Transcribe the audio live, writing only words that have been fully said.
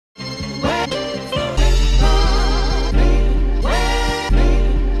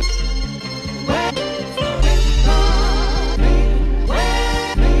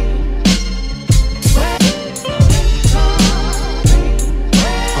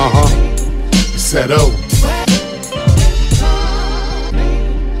Settle.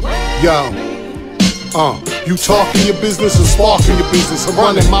 Yo. You talking your business or sparking your business? I'm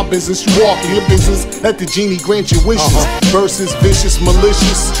running my business, you walking your business. Let the genie grant your wishes. Versus vicious,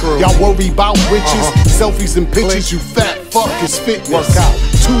 malicious. Y'all worry about riches, selfies and pictures. You fat fuck is fitness. Work out.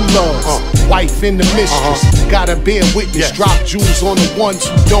 Two loves, wife and the mistress. Gotta bear witness. Drop jewels on the ones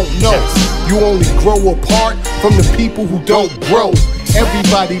who don't know. You only grow apart from the people who don't grow.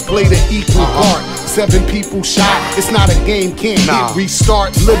 Everybody play the equal part. 7 people shot, it's not a game, can't hit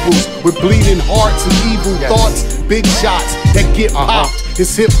restart. Liberals with bleeding hearts and evil thoughts. Big shots that get popped.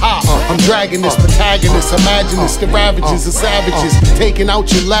 It's hip hop. I'm dragging this protagonist. Imagine it's the ravages of savages taking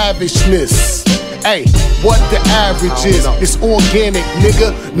out your lavishness. Hey, what the average is? It's organic,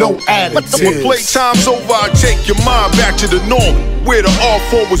 nigga, no additives. When playtime's over, I take your mind back to the norm, where the art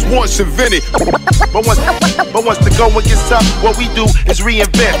form was once invented. But once the going gets tough, what we do is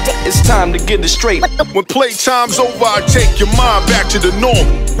reinvent. It's time to get it straight. When playtime's over, I take your mind back to the norm,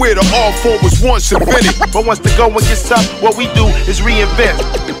 where the art form was once invented. But once the going gets tough, what we do is reinvent.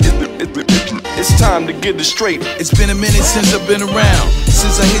 It's time to get it straight. It's been a minute since I've been around,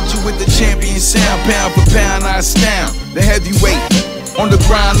 since I hit you with the champion sound. Pound for pound, I astound. The heavyweight, on the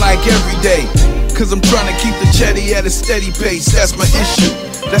grind like every day. Cause I'm trying to keep the chatty at a steady pace. That's my issue,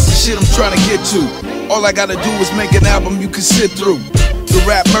 that's the shit I'm trying to get to. All I gotta do is make an album you can sit through. The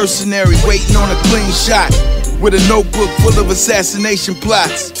rap mercenary waiting on a clean shot, with a notebook full of assassination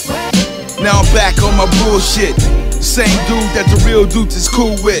plots. Now I'm back on my bullshit, same dude that the real dudes is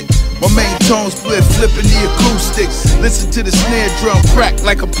cool with. My main Tone Spliff flipping the acoustics. Listen to the snare drum crack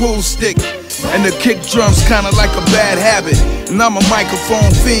like a pool stick, and the kick drum's kinda like a bad habit. And I'm a microphone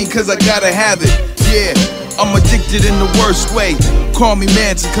fiend cause I gotta have it. Yeah, I'm addicted in the worst way. Call me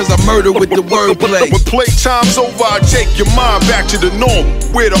Manson cause I murder with the wordplay. When playtime's over, I take your mind back to the norm,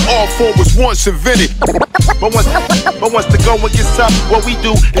 where the art form was once invented. But once the going gets tough, what we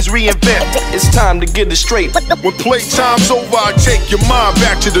do is reinvent. It's time to get it straight. When playtime's over, I take your mind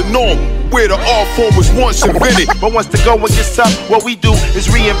back to the norm, where the art form was once invented. But once the going gets tough, what we do is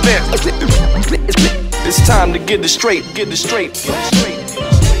reinvent. It's time to get it straight, get it straight, get it straight.